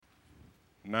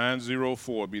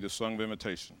904 be the song of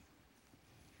invitation.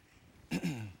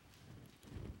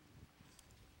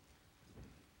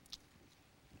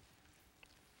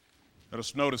 Let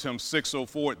us notice hymn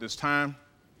 604 at this time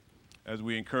as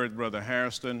we encourage Brother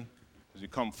Harrison as he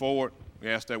come forward. We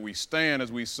ask that we stand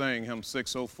as we sing hymn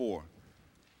 604.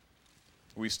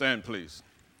 We stand, please.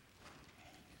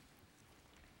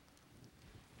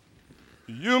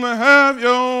 You may have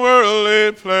your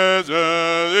worldly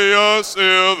pleasures, your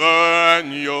silver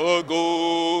and your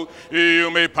gold. You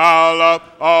may pile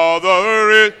up all the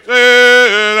riches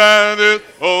that this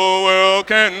whole world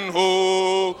can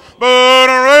hold. But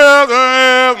I'd rather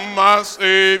have my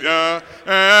Savior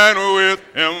and with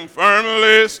him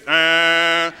firmly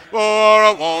stand. For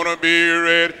I want to be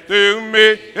ready to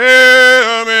meet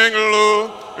him in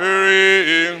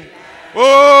glory.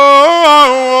 Oh, I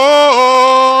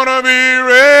want to be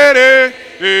ready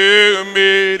to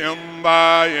meet him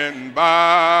by and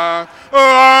by. Oh,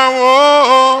 I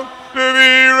want to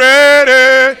be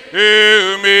ready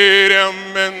to meet him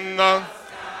in the...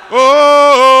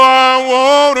 Oh, I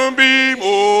want to be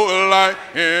more like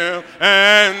him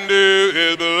and do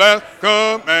his blessed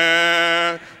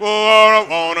command. For I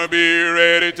want to be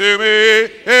ready to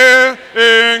meet him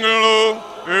in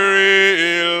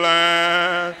glory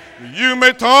land. You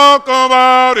may talk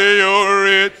about your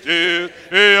riches,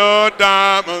 your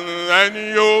diamonds and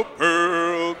your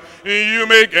pearls. You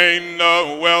may gain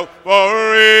the wealth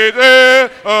for riches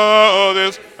of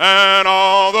this and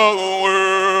all the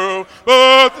world.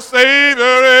 But the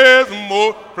Savior is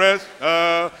more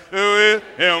precious. With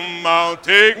him I'll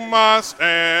take my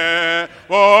stand.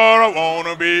 For I want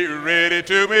to be ready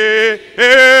to meet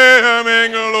him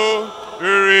in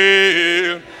glory.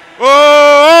 Oh,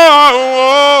 I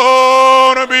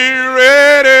want to be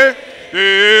ready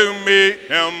to meet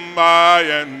him by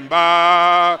and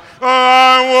by.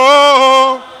 I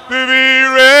want to be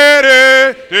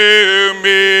ready to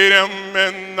meet him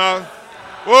in the...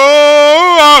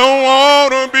 Oh, I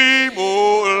want to be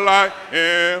more like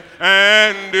him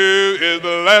and do his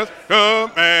blessed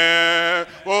command.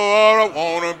 For I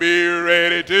want to be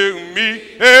ready to meet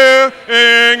him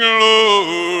in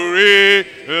glory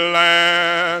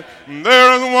land.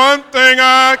 There is one thing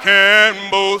I can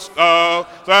boast of,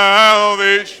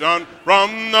 salvation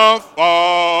from the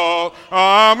fall.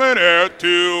 I'm an heir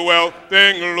to wealth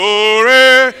and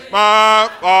glory, my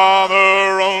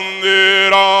Father owns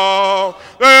it all.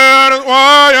 That is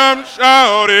why I'm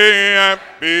shouting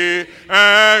happy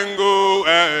and go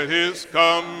at his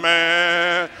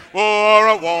command. For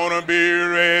I want to be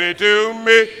ready to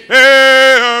meet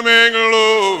him in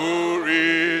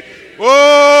glory.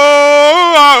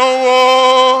 Oh, I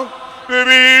want to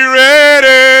be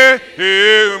ready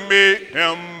to meet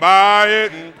him by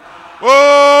it.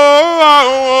 Oh, I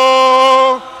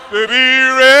want to be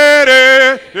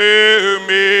ready to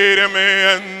meet him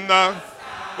in the...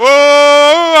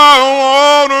 Oh, I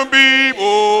want to be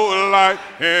more like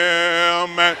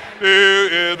him and do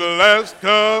his blessed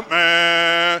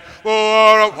command. For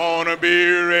I want to be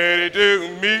ready to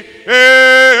meet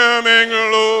him in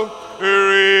glory.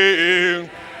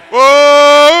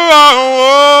 Oh, I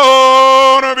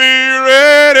want to be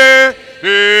ready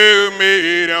to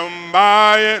meet him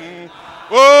by it.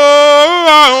 Oh,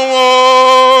 I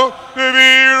want to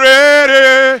be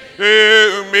ready to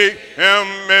meet him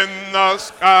in the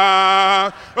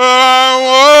sky. I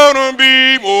want to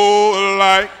be more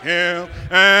like him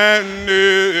and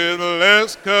do his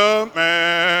blessed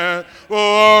command. For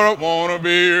I want to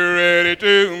be ready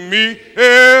to meet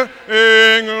him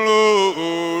in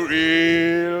glory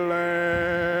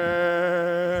land.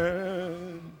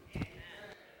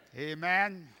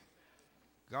 Amen.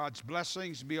 God's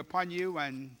blessings be upon you,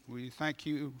 and we thank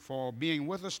you for being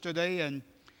with us today, and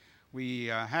we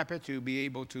are happy to be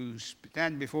able to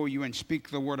stand before you and speak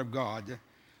the word of God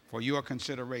for your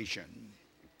consideration.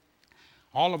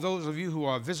 All of those of you who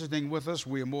are visiting with us,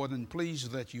 we are more than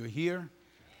pleased that you're here.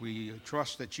 We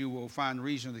trust that you will find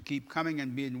reason to keep coming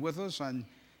and being with us and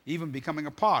even becoming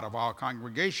a part of our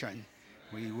congregation.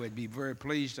 We would be very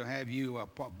pleased to have you a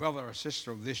brother or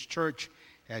sister of this church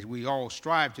as we all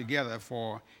strive together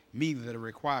for meeting the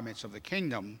requirements of the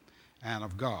kingdom and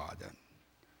of God.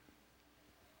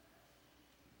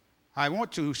 I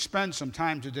want to spend some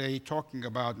time today talking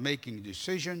about making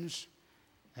decisions,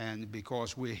 and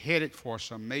because we're headed for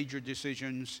some major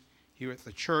decisions here at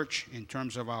the church in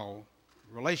terms of our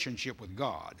relationship with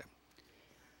God.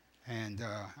 And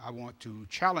I want to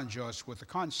challenge us with the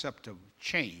concept of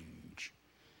change.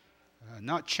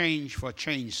 Not change for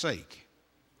change's sake.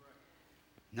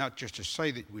 Not just to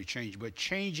say that we change, but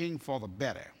changing for the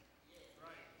better.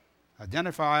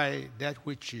 identify that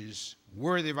which is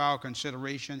worthy of our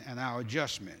consideration and our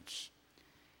adjustments.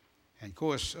 And of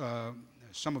course,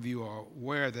 some of you are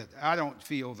aware that I don't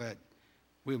feel that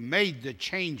we've made the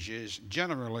changes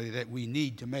generally that we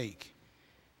need to make.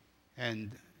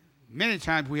 And many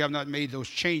times we have not made those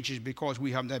changes because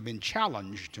we have not been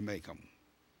challenged to make them.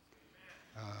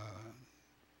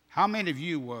 How many of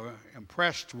you were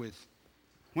impressed with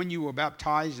when you were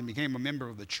baptized and became a member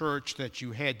of the church that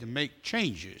you had to make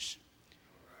changes?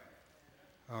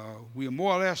 We are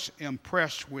more or less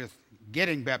impressed with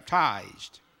getting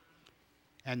baptized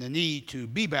and the need to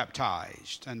be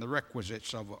baptized and the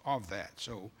requisites of that.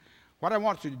 So what I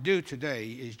want to do today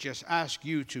is just ask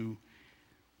you to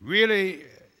really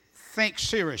think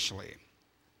seriously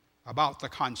about the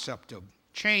concept of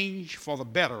change for the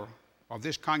better of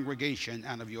this congregation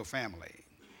and of your family.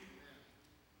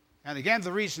 And again,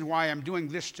 the reason why I'm doing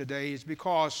this today is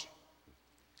because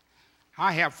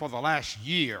I have for the last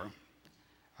year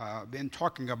been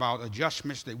talking about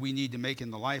adjustments that we need to make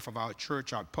in the life of our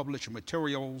church. I've published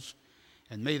materials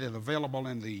and made it available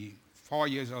in the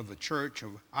foyers of the church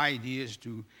of ideas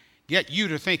to get you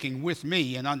to thinking with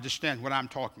me and understand what I'm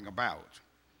talking about.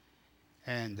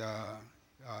 And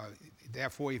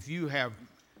therefore, if you have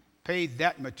paid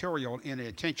that material any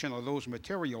attention or those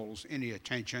materials any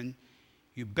attention,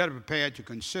 you're better prepared to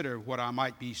consider what I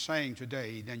might be saying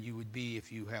today than you would be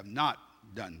if you have not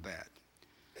done that.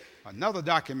 Another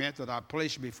document that I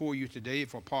placed before you today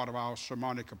for part of our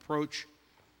sermonic approach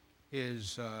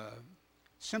is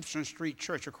Simpson Street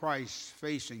Church of Christ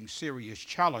facing serious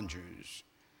challenges.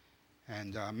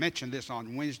 And I mentioned this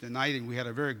on Wednesday night, and we had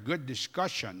a very good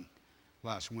discussion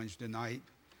last Wednesday night.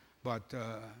 But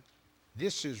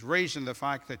this is raising the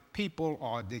fact that people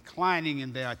are declining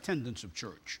in their attendance of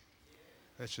church.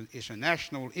 It's a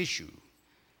national issue.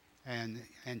 And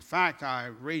in fact,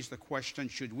 I raised the question,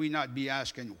 should we not be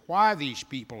asking why these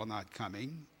people are not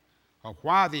coming or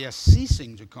why they are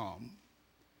ceasing to come,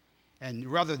 and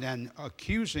rather than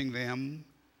accusing them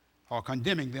or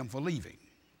condemning them for leaving.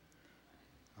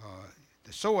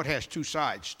 The sword has two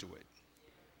sides to it.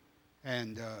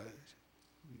 And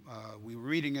we were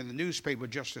reading in the newspaper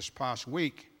just this past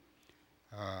week,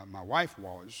 my wife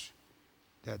was,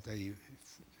 that the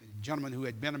gentleman who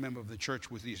had been a member of the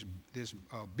church with this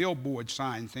billboard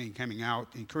sign thing coming out,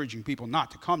 encouraging people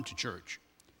not to come to church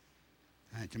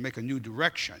and to make a new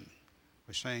direction,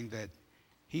 was saying that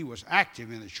he was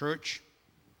active in the church,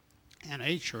 and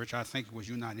a church, I think it was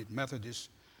United Methodist,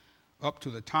 up to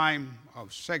the time of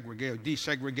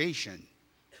desegregation.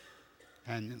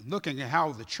 And looking at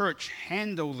how the church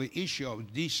handled the issue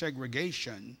of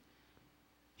desegregation,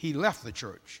 he left the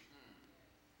church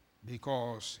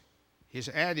because his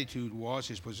attitude was,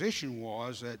 his position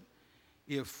was that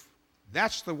if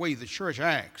that's the way the church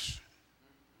acts,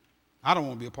 I don't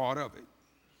want to be a part of it.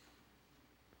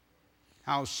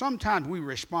 Now, sometimes we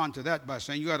respond to that by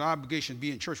saying you got an obligation to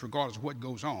be in church regardless of what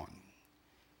goes on.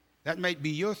 That may be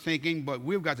your thinking, but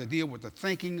we've got to deal with the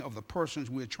thinking of the persons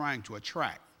we're trying to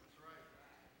attract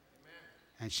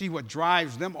and see what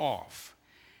drives them off.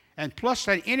 And plus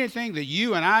that anything that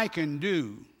you and I can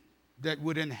do that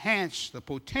would enhance the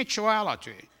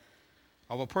potentiality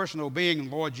of a person obeying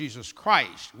the Lord Jesus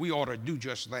Christ, we ought to do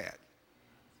just that.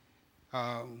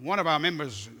 One of our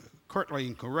members curtly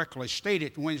and correctly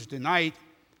stated Wednesday night,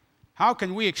 how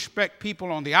can we expect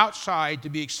people on the outside to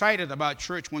be excited about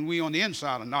church when we on the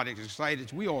inside are not as excited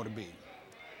as we ought to be?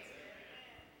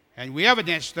 And we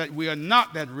evidence that we are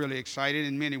not that really excited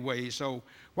in many ways. So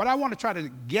what I want to try to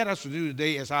get us to do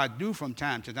today, as I do from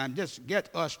time to time, just get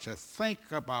us to think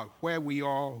about where we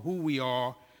are, who we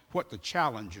are, what the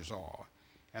challenges are.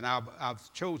 And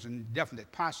I've chosen definite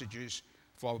passages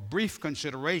for brief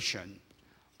consideration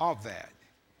of that.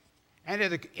 And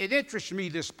it interests me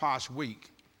this past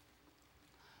week.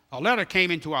 A letter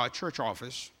came into our church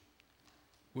office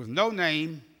with no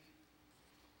name,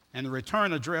 and the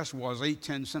return address was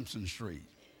 810 Simpson Street.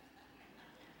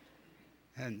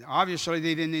 And obviously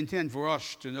they didn't intend for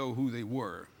us to know who they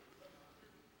were.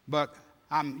 But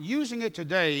I'm using it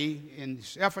today in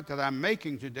this effort that I'm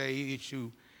making today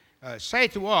to say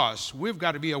to us, we've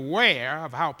got to be aware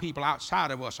of how people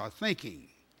outside of us are thinking.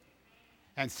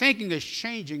 And thinking is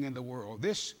changing in the world.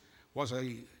 This was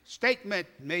a statement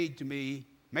made to me,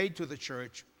 made to the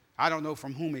church. I don't know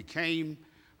from whom it came,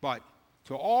 but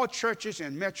to all churches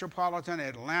in metropolitan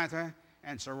Atlanta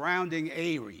and surrounding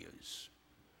areas.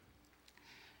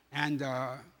 And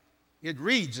it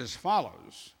reads as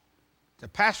follows. The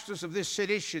pastors of this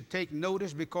city should take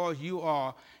notice because you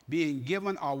are being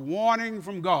given a warning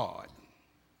from God.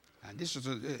 And this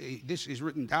is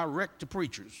written direct to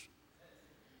preachers.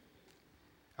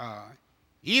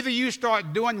 Either you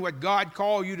start doing what God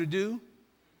called you to do,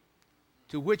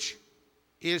 to which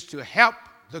is to help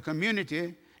the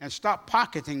community and stop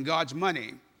pocketing God's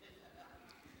money,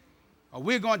 or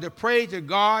we're going to pray to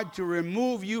God to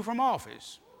remove you from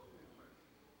office.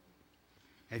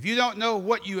 If you don't know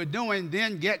what you are doing,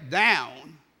 then get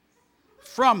down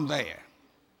from there.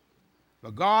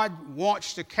 But God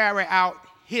wants to carry out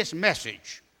His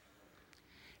message.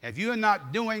 If you're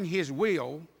not doing His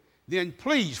will, then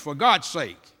please, for God's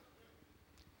sake,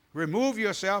 remove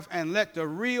yourself and let the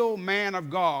real man of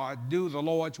God do the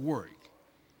Lord's work.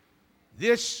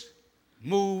 This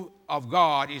move of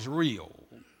God is real.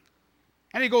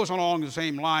 And he goes along the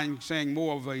same line, saying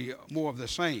more of the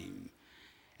same.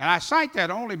 And I cite that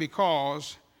only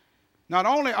because not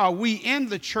only are we in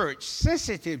the church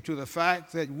sensitive to the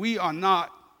fact that we are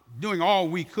not doing all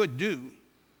we could do,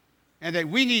 and that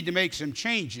we need to make some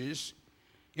changes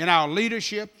in our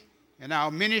leadership, in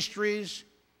our ministries,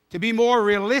 to be more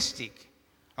realistic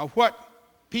of what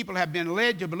people have been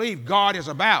led to believe God is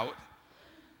about.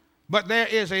 But there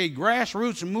is a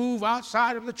grassroots move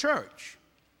outside of the church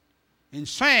in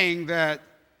saying that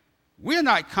we're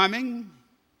not coming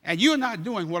and you're not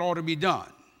doing what ought to be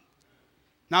done.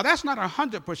 Now, that's not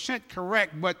 100%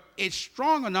 correct, but it's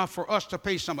strong enough for us to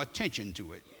pay some attention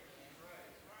to it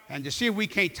and to see if we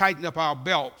can't tighten up our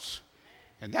belts.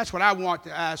 And that's what I want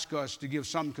to ask us to give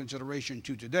some consideration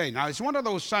to today. Now, it's one of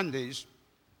those Sundays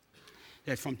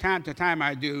that from time to time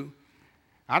I do.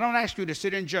 I don't ask you to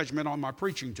sit in judgment on my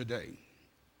preaching today.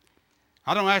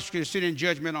 I don't ask you to sit in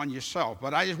judgment on yourself,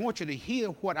 but I just want you to hear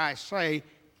what I say,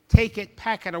 take it,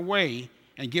 pack it away,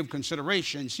 and give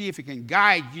consideration, see if it can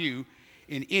guide you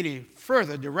in any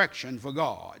further direction for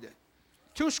God.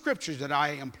 Two scriptures that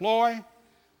I employ.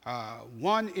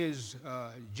 One is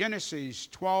Genesis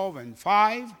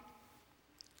 12:5,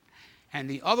 and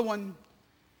the other one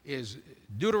is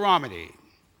Deuteronomy.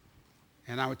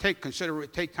 And I would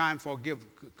take time for give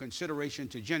consideration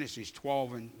to Genesis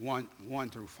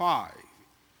 12:1-5.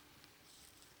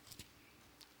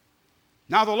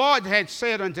 Now the Lord had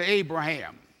said unto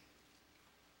Abraham,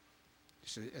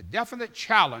 it's a definite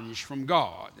challenge from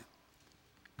God.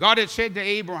 God had said to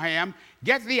Abraham,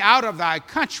 get thee out of thy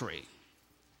country,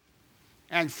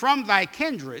 and from thy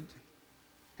kindred,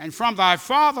 and from thy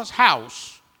father's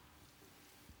house,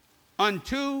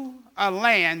 unto a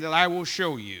land that I will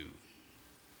show you.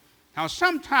 Now,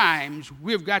 sometimes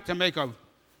we've got to make a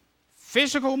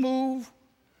physical move.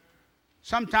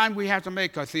 Sometimes we have to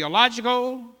make a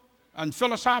theological and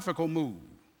philosophical move,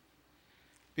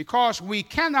 because we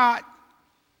cannot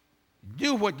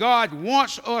do what God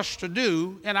wants us to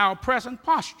do in our present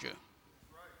posture.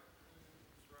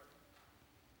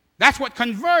 That's what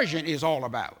conversion is all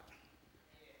about.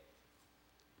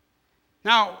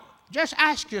 Now, just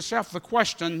ask yourself the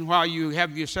question while you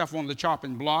have yourself on the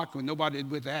chopping block with nobody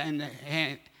with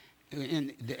the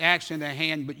axe in their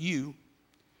hand but you.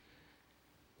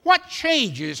 What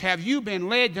changes have you been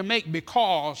led to make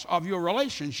because of your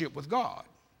relationship with God?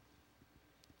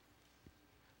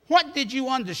 What did you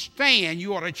understand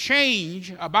you ought to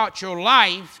change about your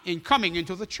life in coming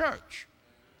into the church?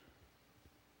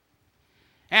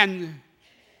 And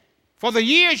for the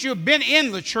years you've been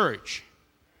in the church,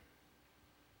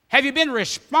 have you been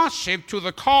responsive to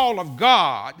the call of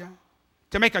God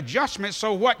to make adjustments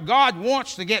so what God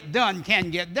wants to get done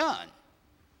can get done?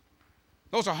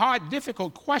 Those are hard,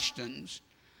 difficult questions,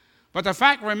 but the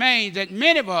fact remains that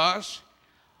many of us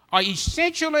are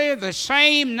essentially the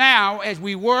same now as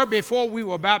we were before we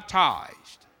were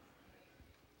baptized.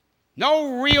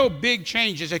 No real big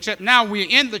changes, except now we're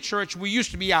in the church, we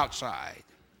used to be outside.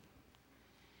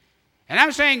 And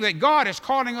I'm saying that God is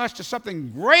calling us to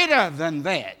something greater than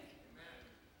that.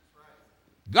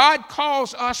 God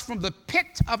calls us from the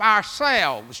pit of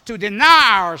ourselves to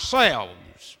deny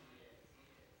ourselves.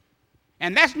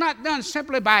 And that's not done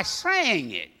simply by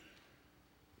saying it.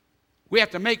 We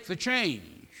have to make the change.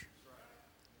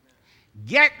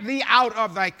 Get thee out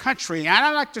of thy country. And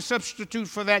I like to substitute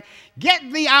for that,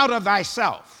 get thee out of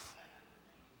thyself.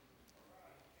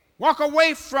 Walk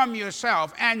away from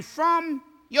yourself and from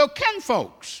your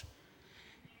kinfolks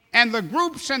and the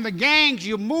groups and the gangs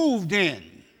you moved in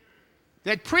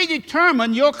that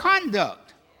predetermine your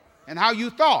conduct and how you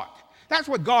thought. That's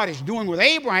what God is doing with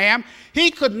Abraham.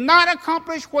 He could not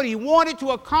accomplish what he wanted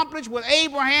to accomplish with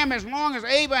Abraham as long as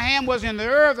Abraham was in the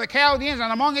Ur of the Chaldeans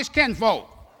and among his kinfolk.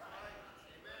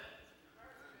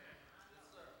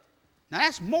 Now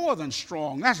that's more than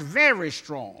strong. That's very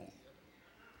strong.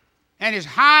 And it's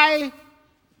high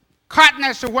cotton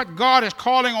as to what God is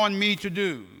calling on me to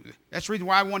do. That's the reason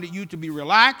why I wanted you to be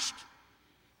relaxed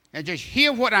and just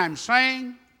hear what I'm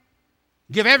saying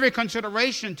Give every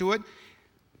consideration to it.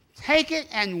 Take it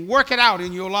and work it out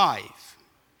in your life.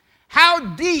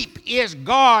 How deep is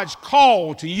God's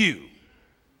call to you?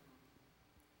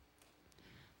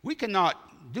 We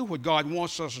cannot do what God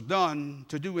wants us done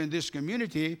to do in this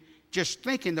community just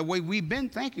thinking the way we've been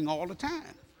thinking all the time.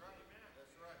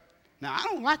 Now, I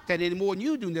don't like that any more than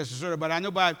you do necessarily, but I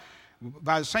know by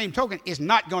the same token, it's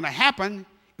not going to happen.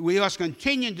 We must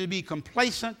continue to be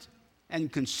complacent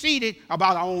and conceited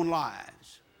about our own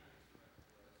lives.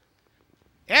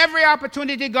 Every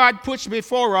opportunity God puts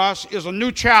before us is a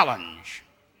new challenge.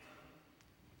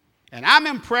 And I'm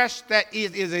impressed that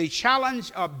it is a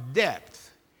challenge of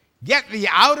depth. Get thee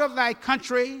out of thy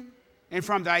country and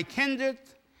from thy kindred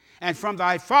and from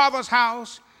thy father's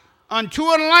house unto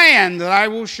a land that I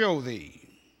will show thee.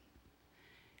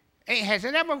 Hey, have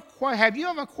you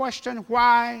ever questioned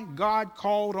why God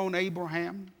called on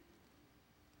Abraham?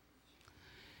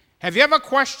 Have you ever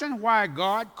questioned why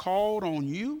God called on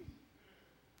you?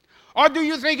 Or do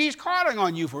you think he's calling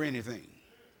on you for anything?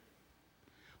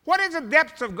 What is the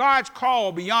depth of God's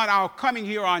call beyond our coming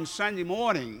here on Sunday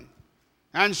morning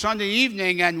and Sunday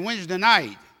evening and Wednesday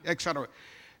night, etc.?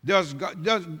 Does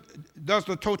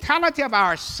the totality of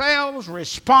ourselves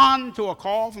respond to a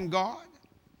call from God?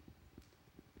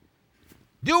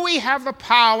 Do we have the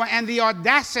power and the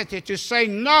audacity to say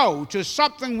no to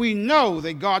something we know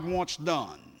that God wants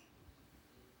done?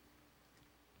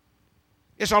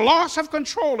 It's a loss of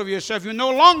control of yourself. You're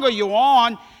no longer your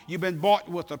own. You've been bought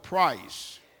with a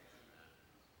price.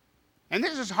 And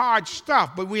this is hard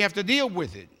stuff, but we have to deal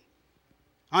with it.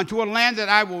 Unto a land that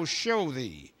I will show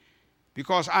thee.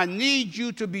 Because I need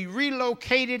you to be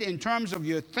relocated in terms of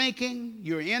your thinking,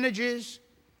 your energies,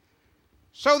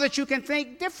 so that you can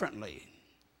think differently.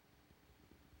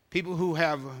 People who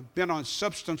have been on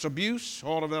substance abuse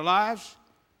all of their lives,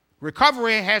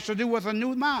 recovery has to do with a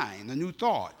new mind, a new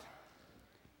thought.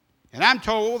 And I'm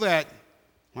told that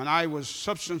when I was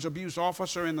substance abuse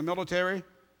officer in the military,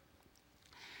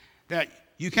 that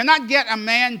you cannot get a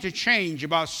man to change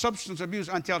about substance abuse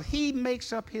until he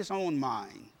makes up his own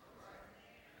mind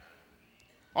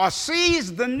or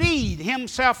sees the need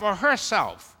himself or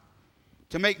herself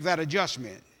to make that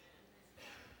adjustment.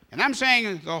 And I'm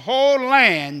saying the whole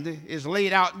land is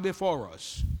laid out before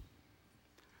us.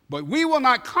 But we will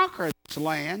not conquer this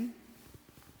land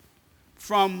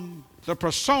from the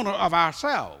persona of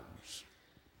ourselves.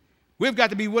 We've got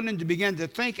to be willing to begin to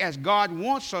think as God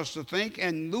wants us to think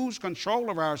and lose control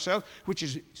of ourselves, which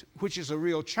is a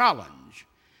real challenge.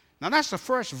 Now that's the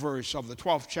first verse of the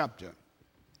 12th chapter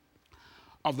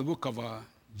of the book of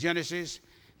Genesis.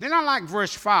 Then I like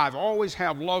verse 5. I always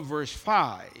have loved verse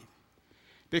 5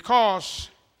 because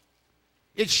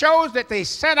it shows that they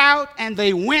set out and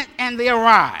they went and they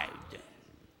arrived.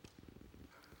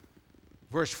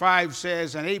 Verse 5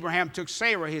 says, and Abraham took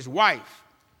Sarah, his wife,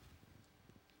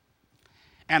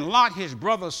 and Lot, his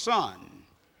brother's son,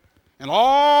 and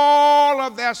all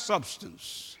of their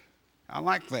substance. I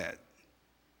like that.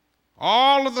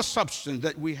 All of the substance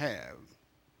that we have.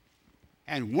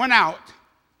 And went out,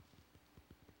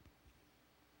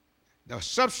 the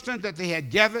substance that they had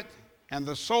gathered and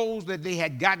the souls that they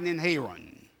had gotten in Haran.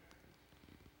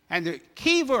 And the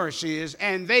key verse is,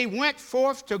 and they went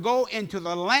forth to go into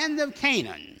the land of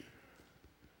Canaan.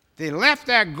 They left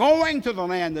there going to the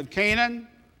land of Canaan.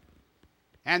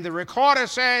 And the recorder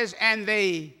says, and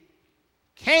they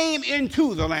came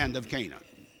into the land of Canaan.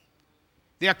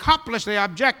 They accomplished their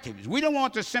objectives. We don't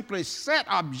want to simply set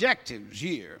objectives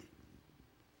here.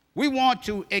 We want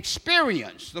to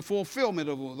experience the fulfillment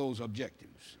of those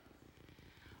objectives.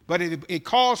 But it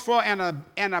calls for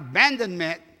an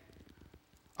abandonment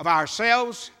of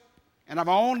ourselves and of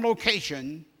our own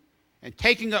location and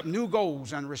taking up new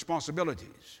goals and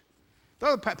responsibilities. The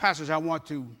other passage I want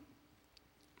to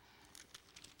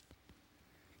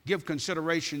give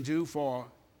consideration to for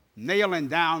nailing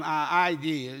down our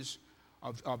ideas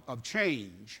of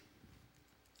change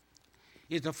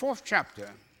is the 4th chapter,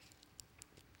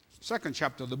 2nd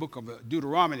chapter of the book of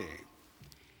Deuteronomy.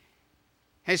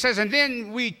 It says, and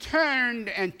then we turned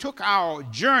and took our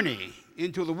journey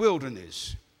into the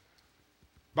wilderness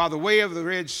by the way of the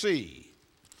Red Sea,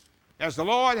 as the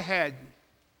Lord had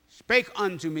spake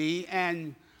unto me,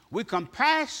 and we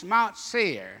compassed Mount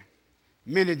Seir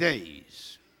many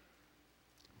days.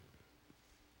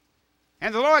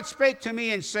 And the Lord spake to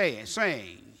me and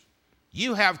saying,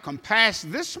 you have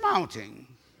compassed this mountain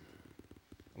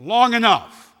long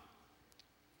enough.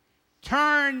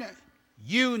 Turn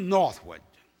you northward.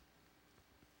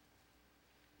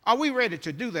 Are we ready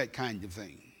to do that kind of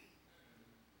thing?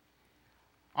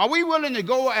 Are we willing to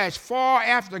go as far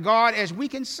after God as we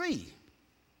can see?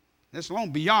 That's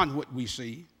long beyond what we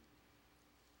see.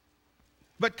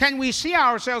 But can we see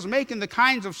ourselves making the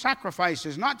kinds of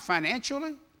sacrifices, not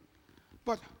financially,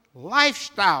 but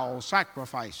lifestyle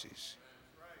sacrifices,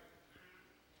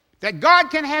 that God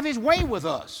can have his way with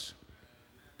us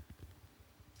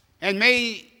and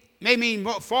may mean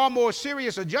far more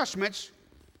serious adjustments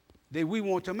that we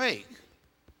want to make?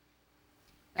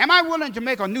 Am I willing to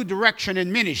make a new direction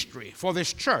in ministry for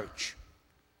this church?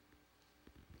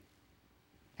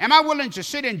 Am I willing to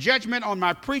sit in judgment on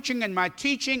my preaching and my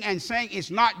teaching and saying it's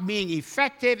not being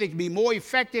effective, it can be more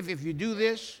effective if you do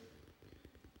this?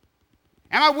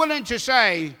 Am I willing to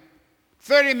say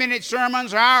 30-minute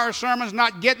sermons or hour sermons,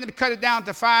 not getting to cut it down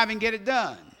to 5 and get it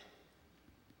done?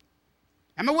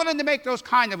 Am I willing to make those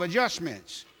kind of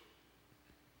adjustments?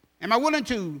 Am I willing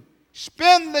to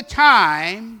spend the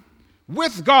time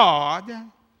with God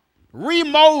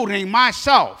remolding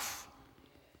myself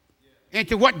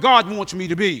into what God wants me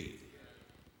to be?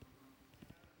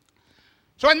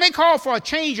 So it may call for a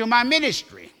change of my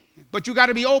ministry, but you got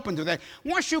to be open to that.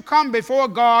 Once you come before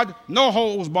God, no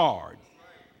holds barred.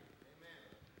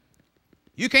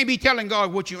 You can't be telling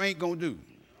God what you ain't going to do.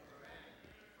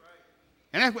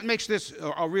 And that's what makes this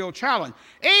a real challenge.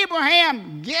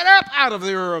 Abraham, get up out of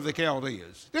the Ur of the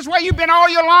Chaldees. This is where you've been all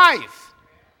your life.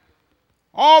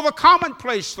 All the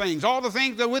commonplace things, all the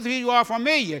things that with you are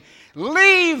familiar,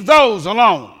 leave those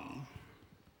alone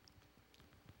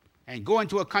and go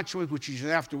into a country which you should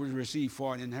afterwards receive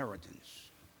for an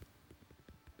inheritance.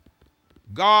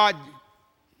 God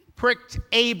pricked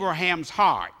Abraham's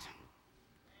heart.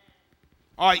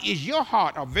 Or is your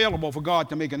heart available for God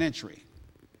to make an entry?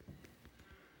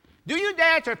 Do you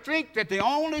dare to think that the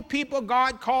only people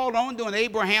God called on during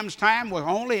Abraham's time was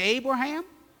only Abraham?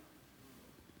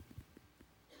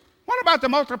 What about the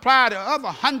multiplied other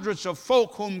hundreds of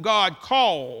folk whom God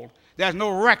called? There's no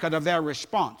record of their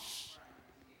response.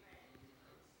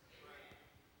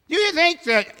 Do you think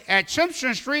that at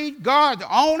Simpson Street, God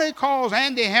only calls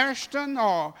Andy Hairston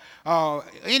or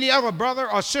any other brother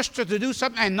or sister to do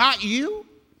something and not you?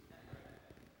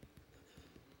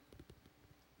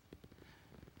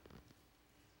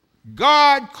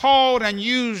 God called and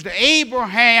used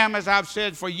Abraham, as I've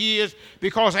said for years,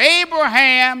 because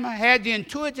Abraham had the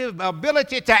intuitive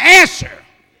ability to answer.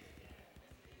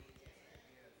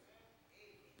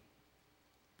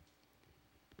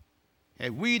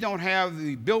 If we don't have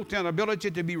the built-in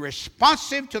ability to be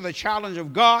responsive to the challenge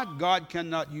of God, God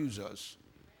cannot use us.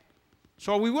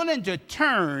 So are we willing to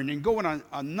turn and go in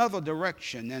another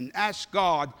direction and ask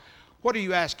God, what are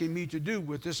you asking me to do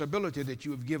with this ability that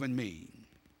you have given me?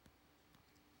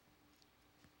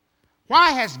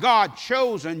 Why has God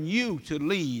chosen you to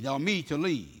lead or me to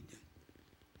lead?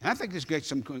 And I think this gets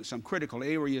some critical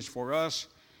areas for us,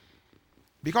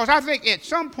 because I think at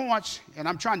some points, and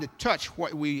I'm trying to touch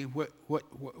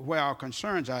where our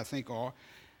concerns I think are,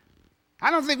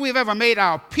 I don't think we've ever made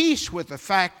our peace with the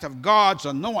fact of God's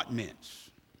anointments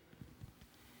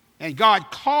and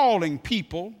God calling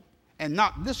people and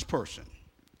not this person.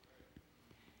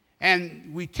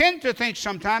 And we tend to think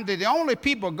sometimes that the only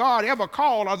people God ever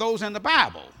called are those in the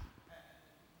Bible.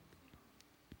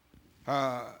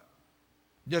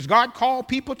 Does God call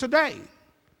people today?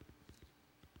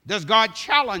 Does God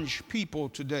challenge people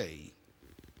today?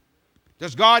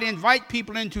 Does God invite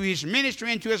people into his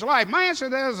ministry, into his life? My answer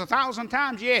there is 1,000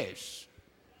 times yes.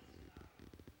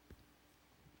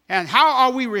 And how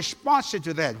are we responsive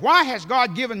to that? Why has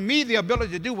God given me the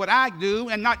ability to do what I do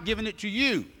and not given it to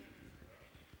you?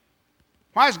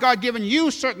 Why has God given you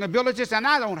certain abilities and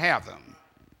I don't have them?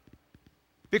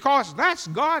 Because that's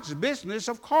God's business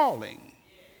of calling.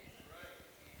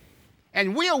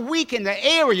 And we are weak in the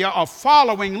area of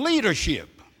following leadership,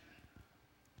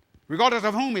 regardless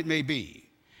of whom it may be.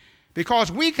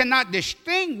 Because we cannot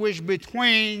distinguish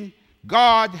between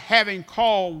God having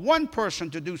called one person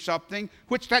to do something,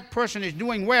 which that person is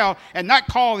doing well, and not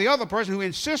call the other person who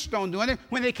insists on doing it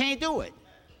when they can't do it.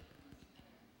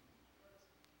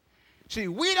 See,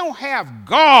 we don't have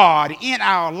God in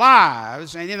our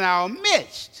lives and in our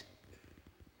midst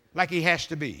like he has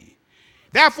to be.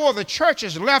 Therefore, the church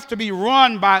is left to be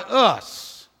run by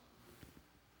us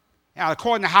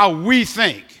according to how we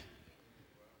think.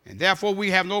 And therefore,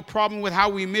 we have no problem with how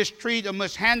we mistreat or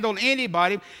mishandle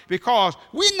anybody, because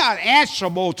we're not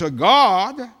answerable to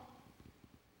God.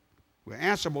 We're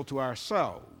answerable to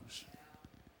ourselves.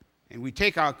 And we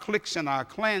take our cliques and our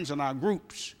clans and our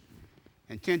groups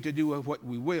and tend to do what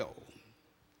we will.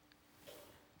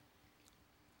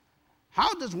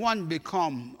 How does one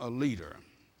become a leader?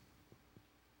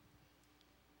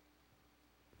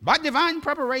 By divine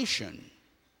preparation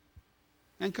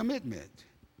and commitment.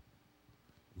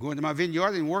 Go into my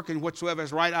vineyard and work, and whatsoever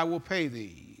is right I will pay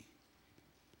thee.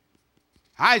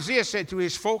 Isaiah said to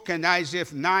his folk in Isaiah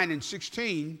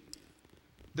 9:16,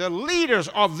 the leaders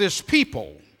of this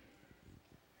people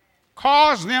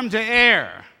cause them to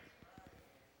err,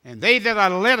 and they that are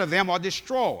led of them are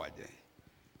destroyed.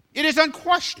 It is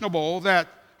unquestionable that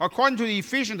according to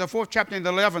Ephesians, the 4th chapter and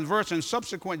the 11th verse and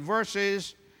subsequent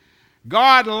verses,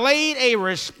 God laid a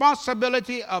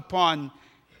responsibility upon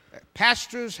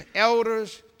pastors,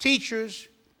 elders, teachers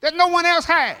that no one else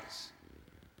has.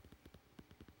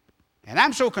 And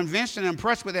I'm so convinced and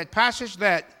impressed with that passage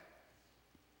that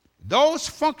those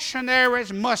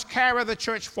functionaries must carry the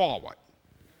church forward.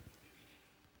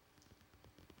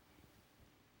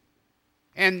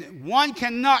 And one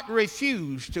cannot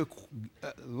refuse to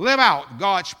live out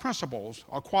God's principles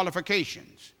or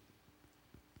qualifications.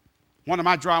 One of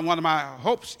my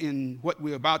hopes in what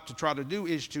we're about to try to do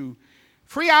is to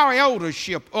free our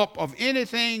eldership up of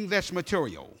anything that's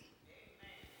material.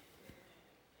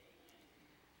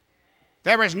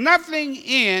 There is nothing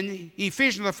in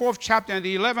Ephesians, the 4th chapter and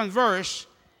the 11th verse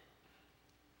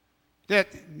that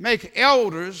make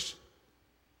elders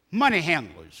money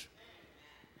handlers.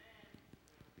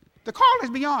 The call is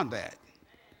beyond that.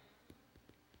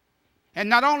 And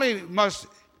not only must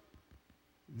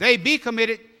they be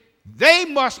committed, they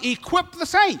must equip the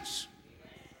saints.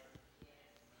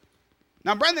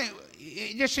 Now, brethren,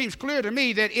 it just seems clear to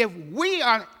me that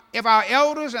if our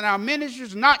elders and our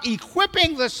ministers are not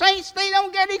equipping the saints, they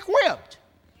don't get equipped.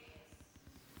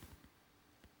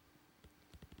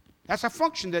 That's a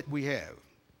function that we have.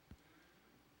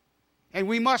 And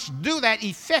we must do that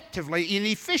effectively and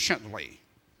efficiently.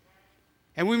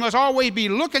 And we must always be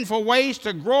looking for ways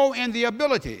to grow in the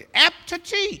ability, apt to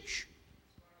teach.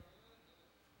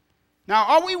 Now,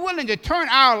 are we willing to turn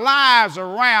our lives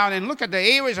around and look at the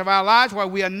areas of our lives where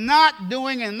we are not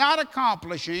doing and not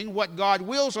accomplishing what God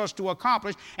wills us to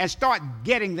accomplish and start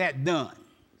getting that done?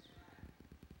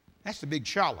 That's the big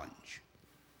challenge.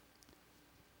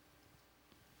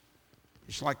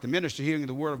 It's like the minister hearing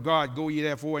the word of God, go ye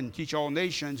therefore and teach all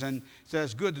nations, and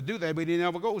says it's good to do that, but he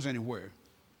never goes anywhere.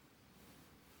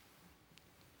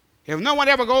 If no one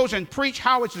ever goes and preach,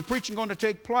 how is the preaching going to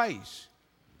take place?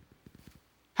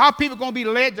 How are people going to be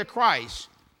led to Christ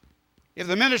if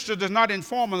the minister does not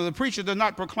inform them, or the preacher does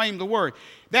not proclaim the word?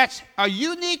 That's a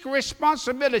unique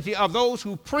responsibility of those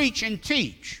who preach and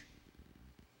teach.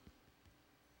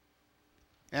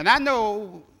 And I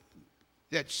know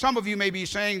that some of you may be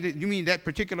saying that you mean that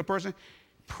particular person.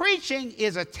 Preaching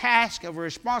is a task of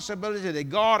responsibility that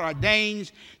God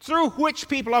ordains through which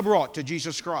people are brought to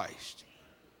Jesus Christ.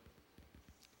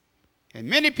 And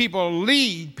many people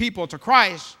lead people to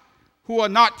Christ who are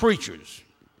not preachers.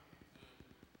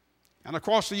 And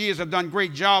across the years have done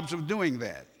great jobs of doing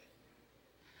that.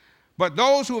 But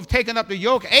those who have taken up the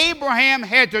yoke, Abraham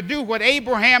had to do what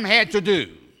Abraham had to do.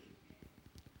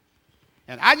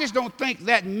 And I just don't think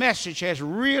that message has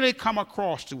really come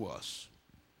across to us.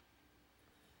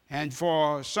 And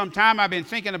for some time I've been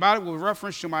thinking about it with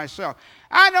reference to myself.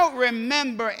 I don't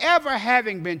remember ever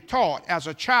having been taught as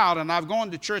a child, and I've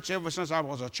gone to church ever since I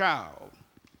was a child.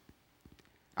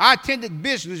 I attended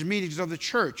business meetings of the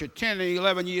church at 10 and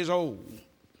 11 years old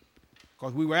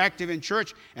because we were active in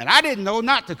church, and I didn't know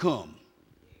not to come.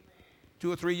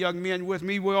 2 or 3 young men with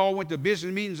me, we all went to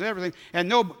business meetings and everything, and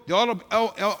the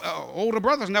older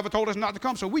brothers never told us not to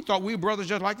come, so we thought we were brothers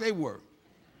just like they were.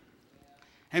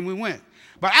 And we went.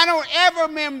 But I don't ever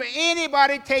remember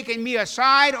anybody taking me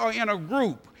aside or in a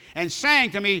group and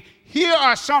saying to me, here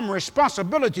are some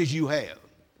responsibilities you have.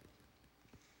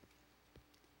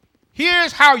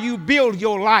 Here's how you build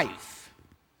your life.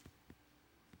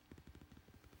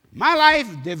 My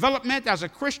life development as a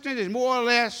Christian is more or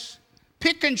less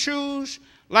pick and choose,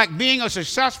 like being a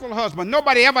successful husband.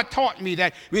 Nobody ever taught me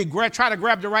that we try to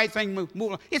grab the right thing,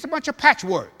 move. It's a bunch of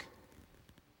patchwork.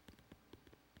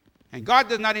 And God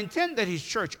does not intend that his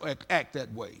church act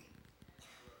that way.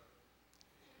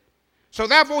 So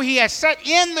therefore, he has set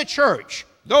in the church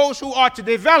those who are to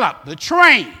develop, the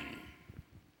train.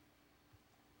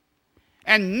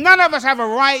 And none of us have a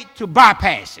right to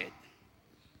bypass it.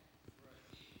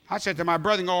 I said to my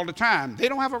brethren all the time, they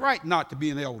don't have a right not to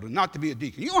be an elder, not to be a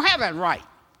deacon. You don't have that right.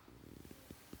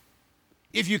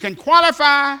 If you can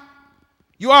qualify,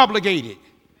 you're obligated.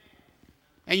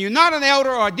 And you're not an elder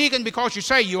or a deacon because you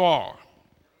say you are,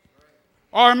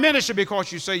 or a minister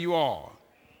because you say you are.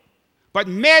 But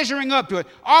measuring up to it,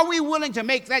 are we willing to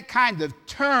make that kind of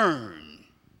turn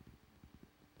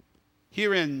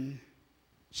here in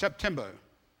September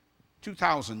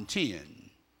 2010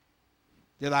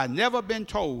 that I'd never been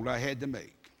told I had to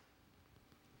make?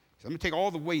 So I'm going to take all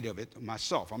the weight of it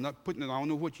myself. I'm not putting it, I don't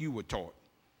know what you were taught.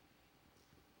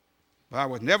 But I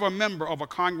was never a member of a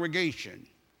congregation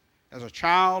as a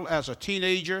child, as a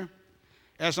teenager,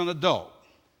 as an adult,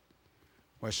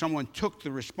 where someone took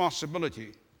the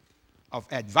responsibility of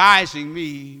advising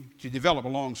me to develop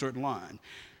along certain lines.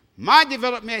 My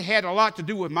development had a lot to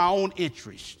do with my own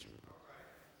interest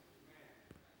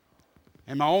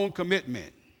and my own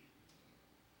commitment.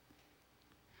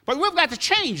 But we've got to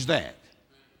change that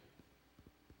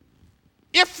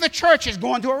if the church is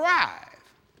going to arrive.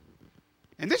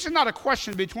 And this is not a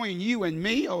question between you and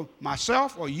me or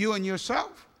myself or you and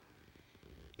yourself.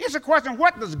 It's a question,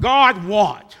 what does God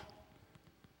want?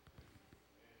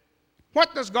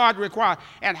 What does God require?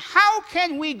 And how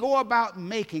can we go about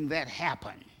making that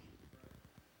happen?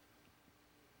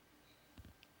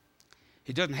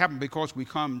 It doesn't happen because we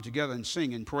come together and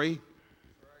sing and pray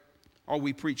or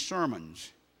we preach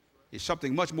sermons. It's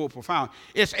something much more profound.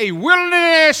 It's a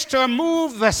willingness to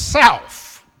move the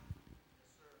self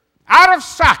out of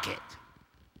socket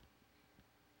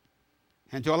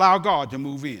and to allow God to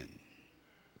move in.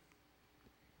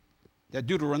 That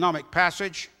Deuteronomic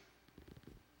passage,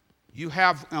 you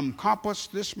have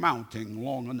encompassed this mountain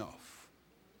long enough.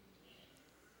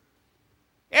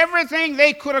 Everything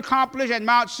they could accomplish at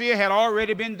Mount Seir had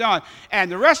already been done, and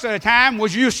the rest of the time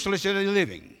was useless in the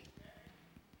living.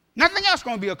 Nothing else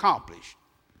going to be accomplished.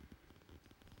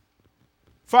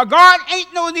 For God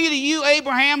ain't no need of you,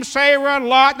 Abraham, Sarah,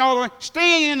 Lot, and all the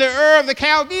staying in the Ur of the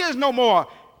Chaldeans no more.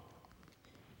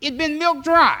 It'd been milk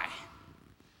dry.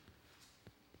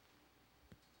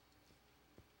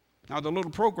 Now, the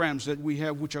little programs that we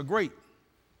have, which are great,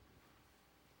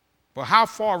 but how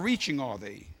far-reaching are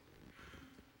they?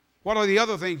 What are the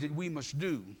other things that we must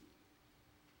do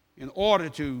in order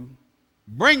to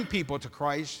bring people to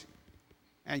Christ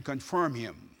and confirm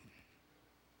Him?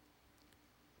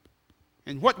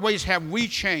 In what ways have we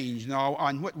changed now?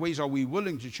 In what ways are we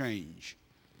willing to change?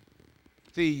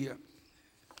 The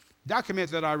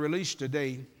document that I released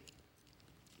today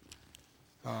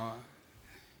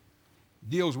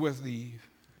deals with the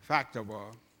fact of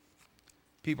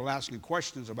people asking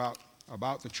questions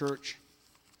about the church.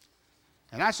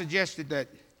 And I suggested that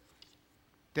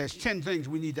there's 10 things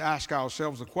we need to ask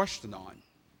ourselves a question on.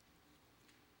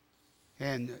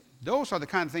 And those are the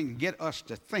kind of things that get us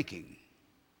to thinking.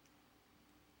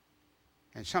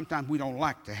 And sometimes we don't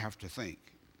like to have to think.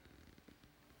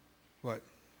 But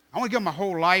I want to give my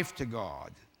whole life to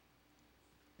God.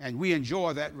 And we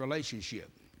enjoy that relationship.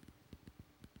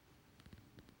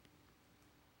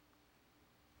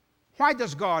 Why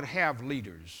does God have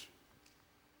leaders?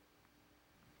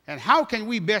 And how can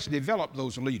we best develop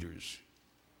those leaders?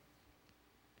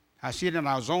 I see it in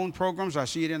our zone programs. I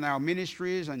see it in our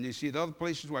ministries. And you see it other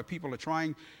places where people are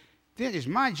trying. This is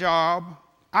my job,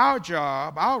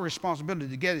 our responsibility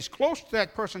to get as close to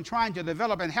that person trying to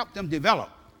develop and help them develop,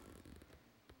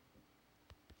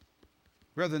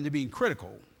 rather than being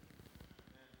critical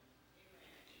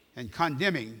and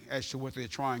condemning as to what they're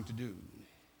trying to do.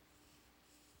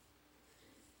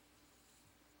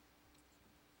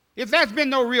 If there's been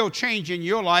no real change in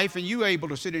your life and you're able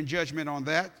to sit in judgment on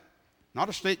that, not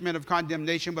a statement of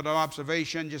condemnation but an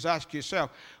observation, just ask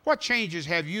yourself, what changes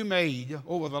have you made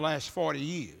over the last 40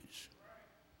 years?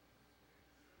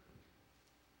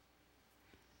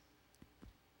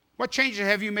 What changes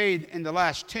have you made in the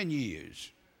last 10 years?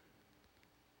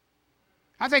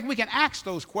 I think we can ask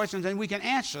those questions and we can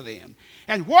answer them.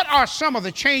 And what are some of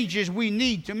the changes we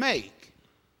need to make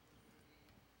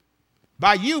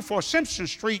by you for Simpson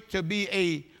Street to be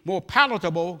a more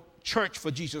palatable church for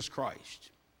Jesus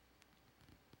Christ?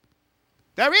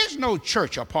 There is no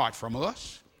church apart from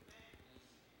us.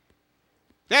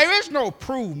 There is no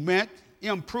improvement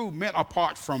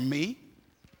apart from me.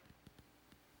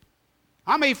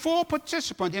 I'm a full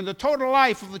participant in the total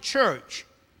life of the church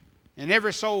and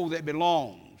every soul that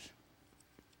belongs.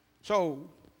 So,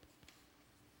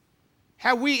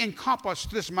 have we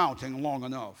encompassed this mountain long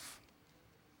enough?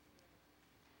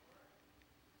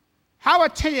 How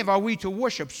attentive are we to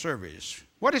worship service?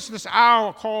 What is this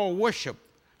hour called worship?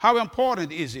 How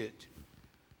important is it?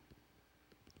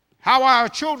 How are our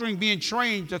children being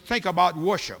trained to think about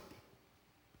worship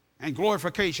and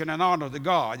glorification and honor to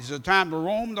God? Is it a time to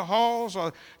roam the halls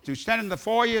or to stand in the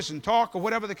foyers and talk or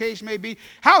whatever the case may be?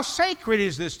 How sacred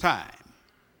is this time?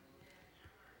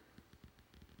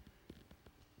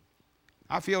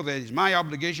 I feel that it's my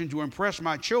obligation to impress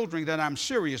my children that I'm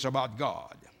serious about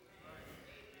God.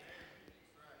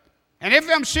 And if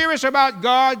I'm serious about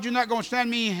God, you're not going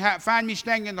to find me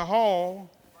standing in the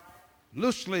hall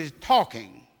loosely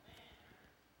talking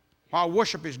while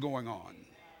worship is going on.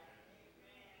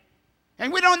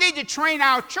 And we don't need to train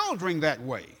our children that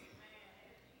way.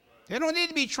 They don't need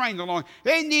to be trained along.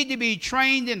 They need to be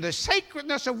trained in the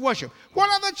sacredness of worship. What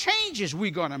are the changes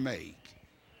we're going to make?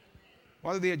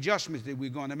 What are the adjustments that we're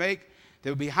going to make that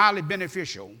will be highly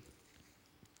beneficial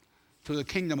to the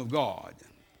kingdom of God?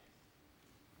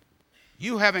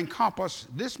 You have encompassed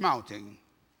this mountain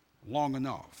long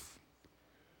enough.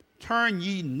 Turn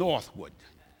ye northward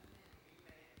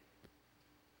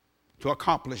to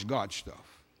accomplish God's stuff.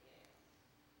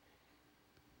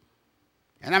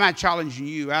 And I'm not challenging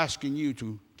you, asking you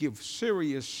to give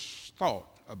serious thought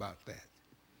about that.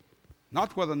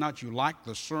 Not whether or not you like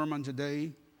the sermon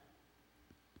today,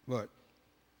 but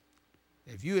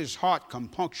if you're as heart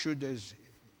compunctured, as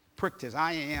pricked as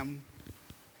I am,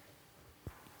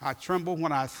 I tremble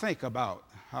when I think about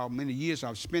how many years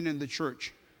I've spent in the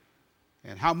church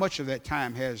and how much of that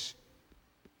time has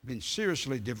been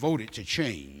seriously devoted to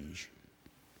change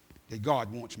that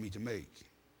God wants me to make.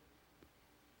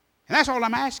 And that's all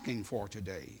I'm asking for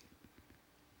today.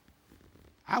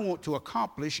 I want to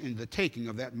accomplish in the taking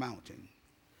of that mountain.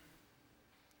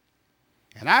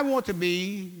 And I want to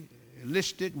be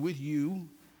listed with you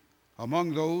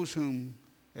among those whom,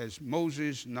 as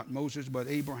Moses, not Moses, but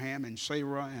Abraham and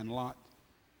Sarah and Lot,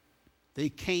 they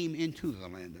came into the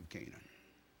land of Canaan.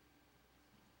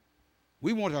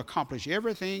 We want to accomplish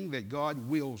everything that God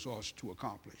wills us to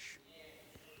accomplish.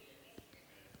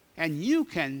 And you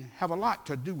can have a lot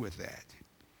to do with that.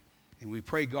 And we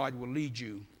pray God will lead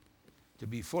you to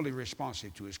be fully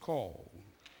responsive to his call.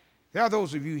 There are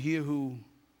those of you here who,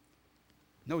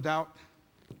 no doubt,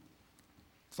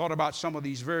 thought about some of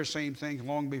these very same things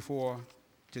long before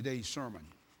today's sermon.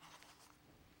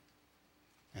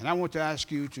 And I want to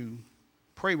ask you to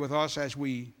pray with us as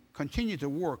we continue to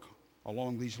work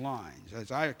along these lines,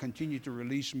 as I continue to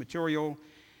release material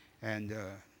and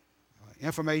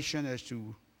information as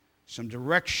to some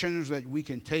directions that we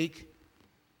can take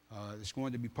that's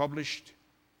going to be published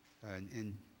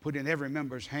and put in every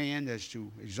member's hand as to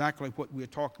exactly what we're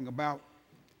talking about,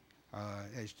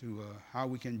 as to how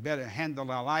we can better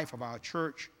handle our life of our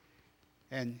church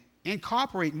and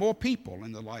incorporate more people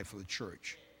in the life of the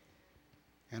church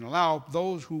and allow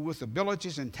those who with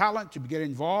abilities and talent to get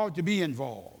involved to be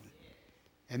involved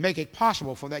and make it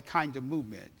possible for that kind of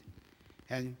movement.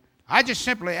 And I just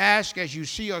simply ask, as you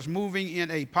see us moving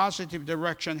in a positive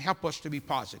direction, help us to be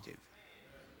positive.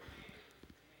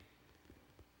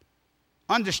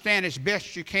 Understand as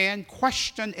best you can,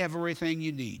 question everything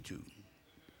you need to.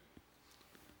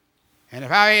 And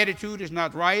if our attitude is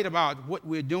not right about what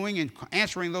we're doing and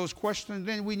answering those questions,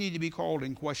 then we need to be called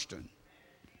in question.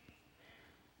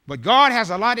 But God has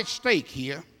a lot at stake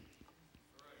here.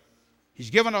 He's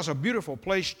given us a beautiful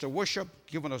place to worship,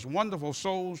 given us wonderful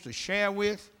souls to share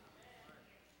with,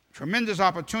 tremendous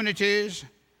opportunities,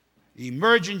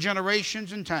 emerging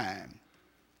generations in time.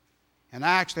 And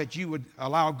I ask that you would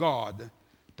allow God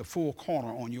the full corner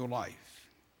on your life.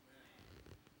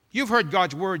 You've heard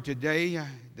God's word today,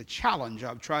 the challenge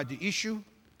I've tried to issue.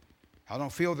 I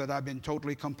don't feel that I've been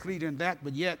totally complete in that,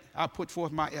 but yet I put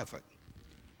forth my effort.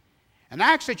 And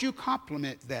I ask that you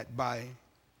complement that by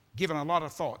giving a lot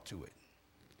of thought to it.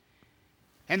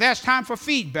 And there's time for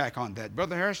feedback on that.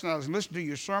 Brother Harrison, I was listening to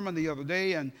your sermon the other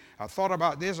day, and I thought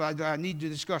about this. I need to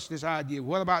discuss this idea.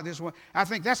 What about this one? I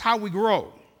think that's how we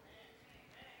grow.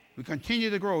 We continue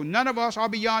to grow. None of us are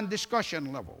beyond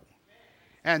discussion level.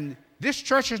 And this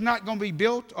church is not going to be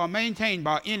built or maintained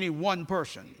by any one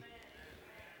person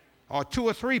or two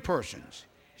or three persons.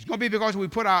 It's going to be because we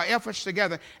put our efforts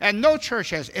together. And no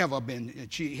church has ever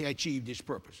achieved its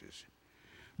purposes.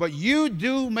 But you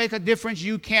do make a difference.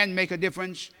 You can make a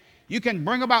difference. You can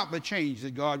bring about the change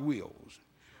that God wills.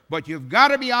 But you've got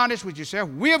to be honest with yourself.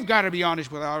 We've got to be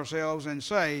honest with ourselves and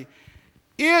say,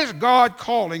 is God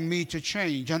calling me to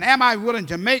change? And am I willing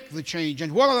to make the change?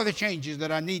 And what are the changes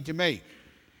that I need to make?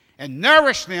 And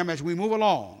nourish them as we move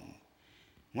along.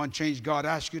 One change God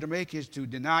asks you to make is to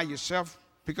deny yourself,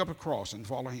 pick up a cross, and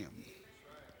follow him.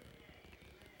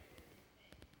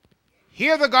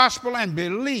 Hear the gospel and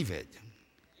believe it.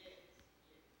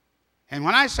 And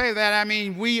when I say that, I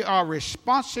mean we are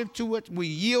responsive to it. We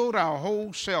yield our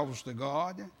whole selves to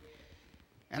God.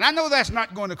 And I know that's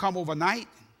not going to come overnight,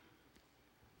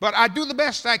 but I do the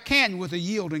best I can with the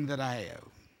yielding that I have.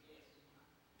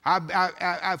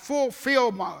 I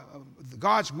fulfill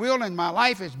God's will in my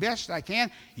life as best I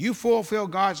can. You fulfill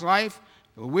God's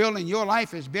will in your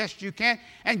life as best you can.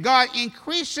 And God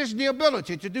increases the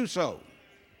ability to do so.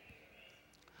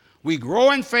 We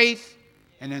grow in faith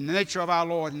and in the nature of our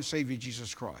Lord and Savior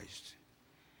Jesus Christ.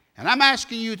 And I'm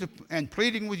asking you to, and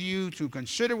pleading with you to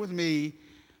consider with me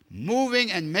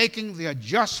moving and making the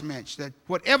adjustments that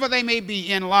whatever they may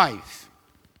be in life,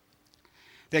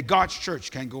 that God's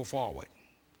church can go forward.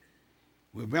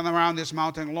 We've been around this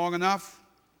mountain long enough.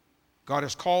 God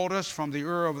has called us from the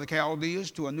Ur of the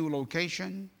Chaldees to a new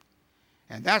location.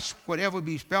 And that's whatever will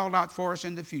be spelled out for us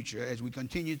in the future as we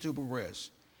continue to progress.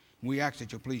 We ask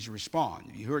that you please respond.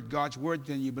 If you heard God's word,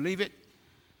 then you believe it.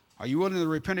 Are you willing to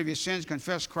repent of your sins,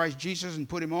 confess Christ Jesus, and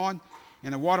put him on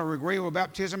in the water of grave of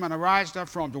baptism and arise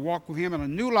therefrom to walk with him in a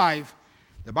new life?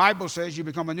 The Bible says you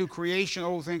become a new creation.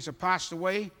 Old things have passed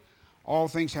away. All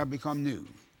things have become new.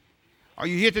 Are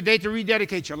you here today to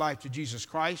rededicate your life to Jesus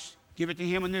Christ? Give it to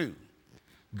him anew.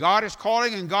 God is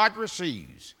calling and God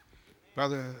receives.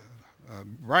 Brother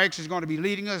Braggs is going to be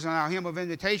leading us in our hymn of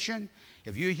invitation.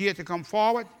 If you're here to come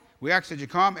forward, we ask that you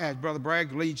come as Brother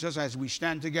Braggs leads us as we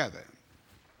stand together.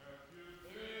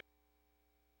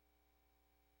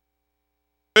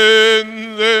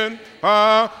 Then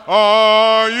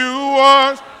are you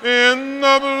washed in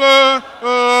the blood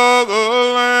of the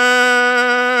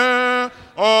Lamb?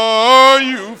 Are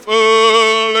you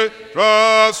fully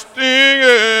trusting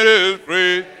in his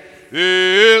grace?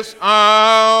 This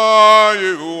hour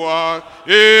you washed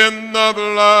in the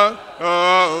blood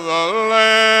of the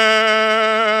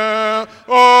Lamb.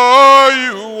 Are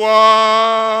you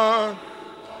washed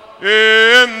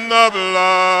in the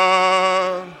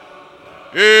blood?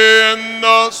 In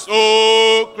the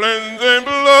soul cleansing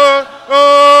blood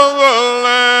of the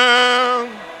Lamb,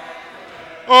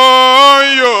 are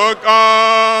your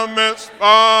garments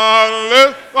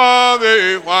spotless, are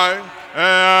they white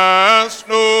as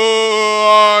snow?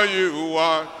 Are you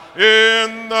washed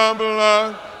in the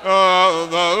blood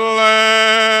of the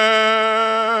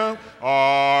Lamb?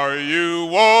 Are you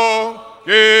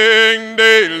walking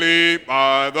daily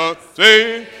by the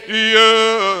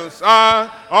Savior's side?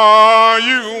 Are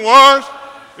you washed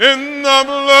in the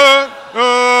blood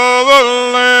of the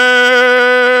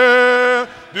Lamb?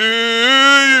 Do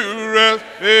you rest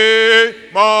a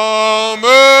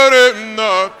moment in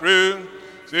the crucified?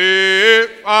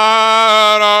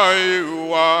 Are you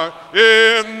washed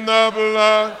in the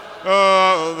blood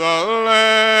of the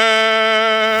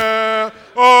Lamb?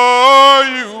 Are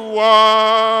you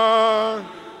washed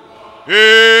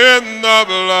in the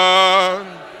blood?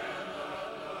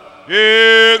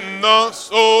 In the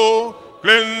soul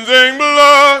cleansing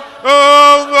blood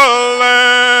of the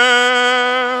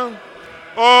Lamb,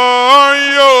 are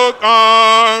your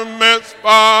garments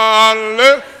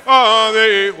spotless? Are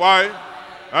they white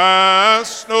as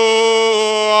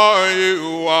snow? Are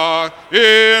you washed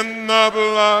in the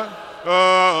blood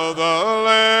of the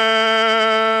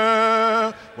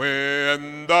Lamb?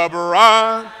 When the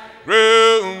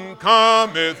bridegroom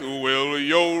cometh, will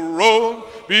your robe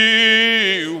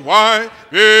be white,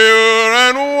 pure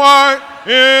and white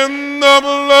in the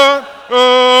blood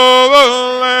of the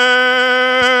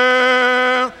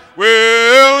Lamb?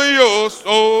 Will your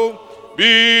soul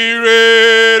be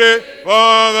ready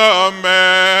for the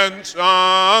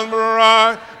mansion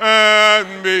bride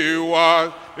and be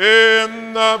washed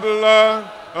in the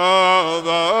blood of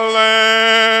the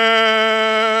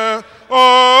Lamb?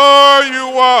 Are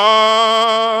you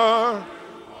washed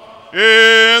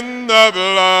in the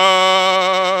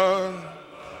blood,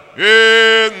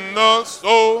 in the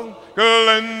soul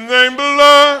cleansing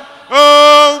blood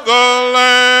of the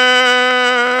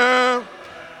Lamb?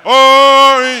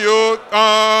 Are your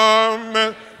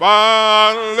garments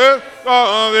spotless?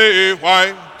 Are they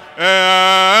white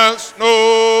as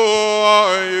snow?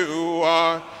 Are you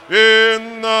washed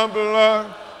in the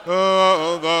blood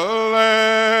of the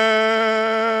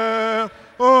Lamb?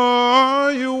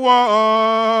 Are you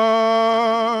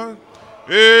washed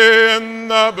in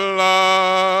the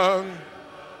blood,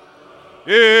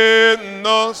 in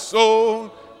the soul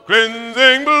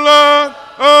cleansing blood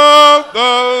of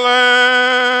the Lamb?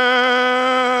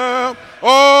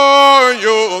 Are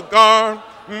your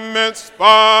garments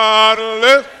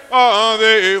spotless? Are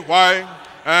they white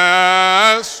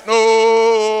as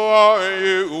snow? Are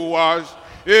you washed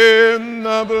in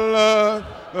the blood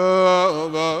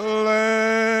of the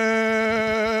Lamb?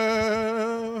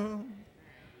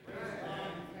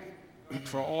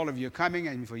 For all of your coming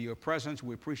and for your presence,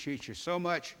 we appreciate you so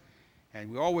much,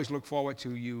 and we always look forward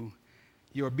to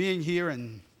your being here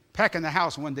and packing the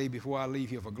house one day before I leave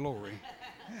here for glory.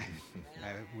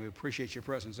 We appreciate your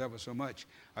presence ever so much.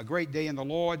 A great day in the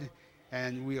Lord,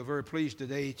 and we are very pleased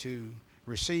today to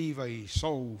receive a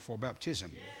soul for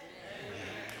baptism.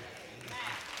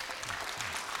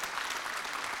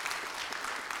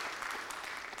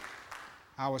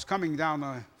 I was coming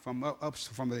down from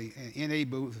the NA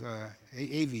booth,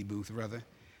 AV booth rather,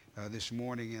 this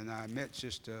morning, and I met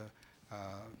Sister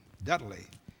Dudley.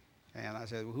 And I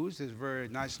said, well, who's this very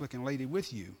nice-looking lady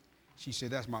with you? She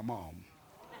said, that's my mom.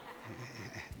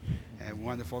 And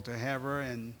wonderful to have her.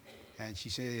 And she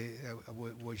said,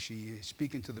 was she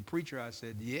speaking to the preacher? I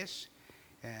said, yes.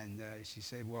 And she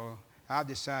said, well, I've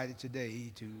decided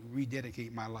today to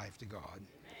rededicate my life to God.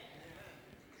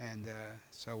 And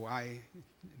so I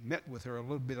met with her a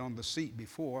little bit on the seat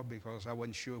before because I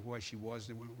wasn't sure where she was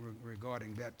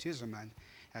regarding baptism. And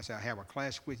I said, I have a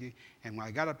class with you. And when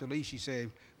I got up to leave, she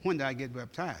said, when did I get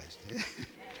baptized?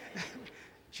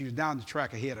 She was down the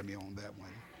track ahead of me on that one.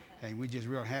 And we're just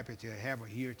real happy to have her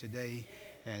here today.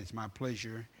 And it's my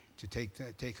pleasure to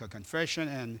take her confession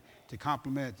and to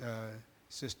compliment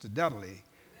Sister Dudley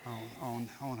on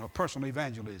her personal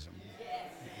evangelism.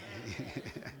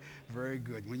 Very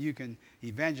good. When you can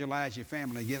evangelize your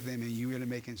family and get them, and you're really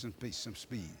making some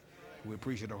speed. We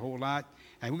appreciate it a whole lot.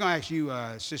 And we're going to ask you,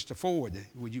 Sister Ford,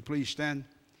 would you please stand?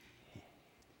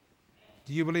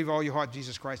 Do you believe all your heart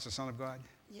Jesus Christ, the Son of God?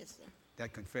 Yes, sir.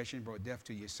 That confession brought death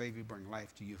to your Savior, bring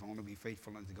life to you. If only be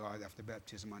faithful unto God after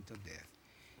baptism until death.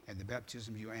 And the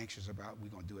baptism you're anxious about, we're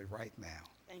going to do it right now.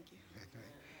 Thank you.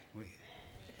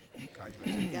 God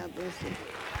bless you. God bless you.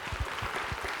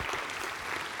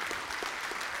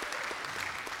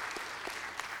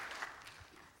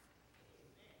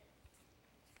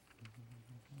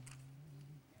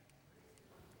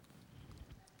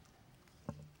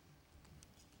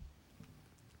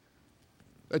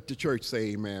 Let the church say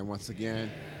amen once again.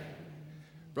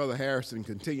 Brother Harrison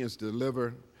continues to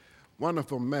deliver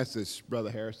wonderful message,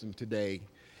 Brother Harrison, today.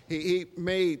 He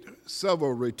made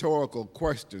several rhetorical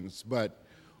questions, but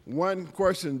one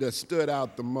question that stood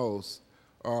out the most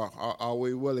are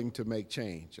we willing to make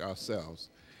change ourselves?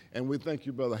 And we thank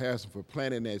you, Brother Harrison, for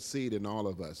planting that seed in all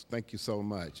of us. Thank you so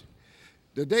much.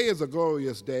 The day is a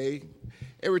glorious day.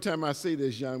 Every time I see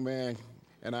this young man,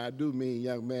 and I do mean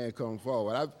young man, come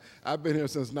forward. I've been here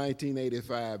since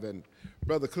 1985, and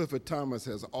Brother Clifford Thomas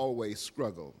has always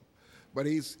struggled. But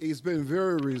he's been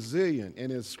very resilient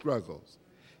in his struggles.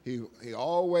 He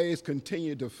always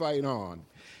continued to fight on.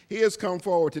 He has come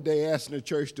forward today asking the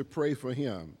church to pray for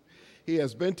him. He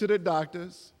has been to the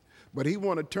doctors, but he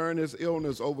wants to turn his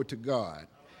illness over to God,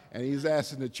 and he's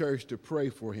asking the church to pray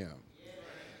for him.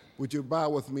 Would you bow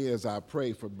with me as I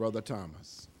pray for Brother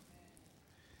Thomas?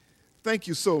 Thank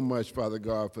you so much, Father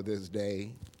God, for this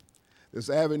day, this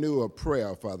avenue of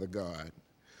prayer, Father God.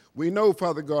 We know,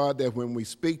 Father God, that when we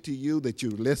speak to you, that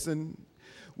you listen.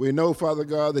 We know, Father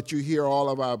God, that you hear all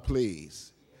of our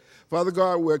pleas. Father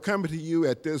God, we're coming to you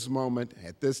at this moment,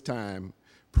 at this time,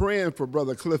 praying for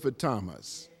Brother Clifford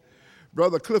Thomas.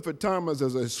 Brother Clifford Thomas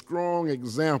is a strong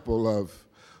example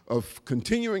of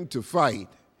continuing to fight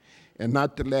and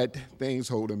not to let things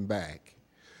hold him back.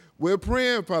 We're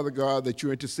praying, Father God, that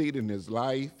you intercede in his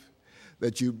life,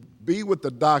 that you be with the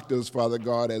doctors, Father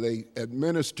God, as they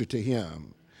administer to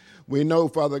him. We know,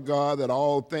 Father God, that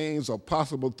all things are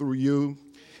possible through you,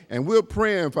 and we're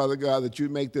praying, Father God, that you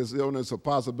make this illness a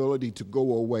possibility to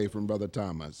go away from Brother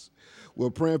Thomas.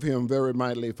 We're praying for him very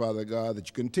mightily, Father God, that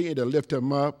you continue to lift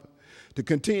him up, to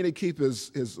continue to keep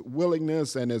his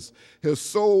willingness and his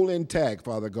soul intact,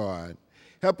 Father God.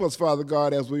 Help us, Father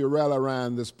God, as we rally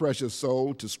around this precious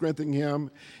soul to strengthen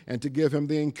him and to give him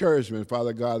the encouragement,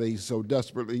 Father God, that he so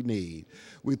desperately needs.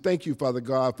 We thank you, Father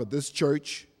God, for this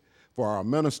church, for our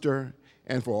minister,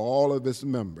 and for all of its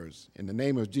members. In the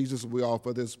name of Jesus, we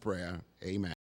offer this prayer. Amen.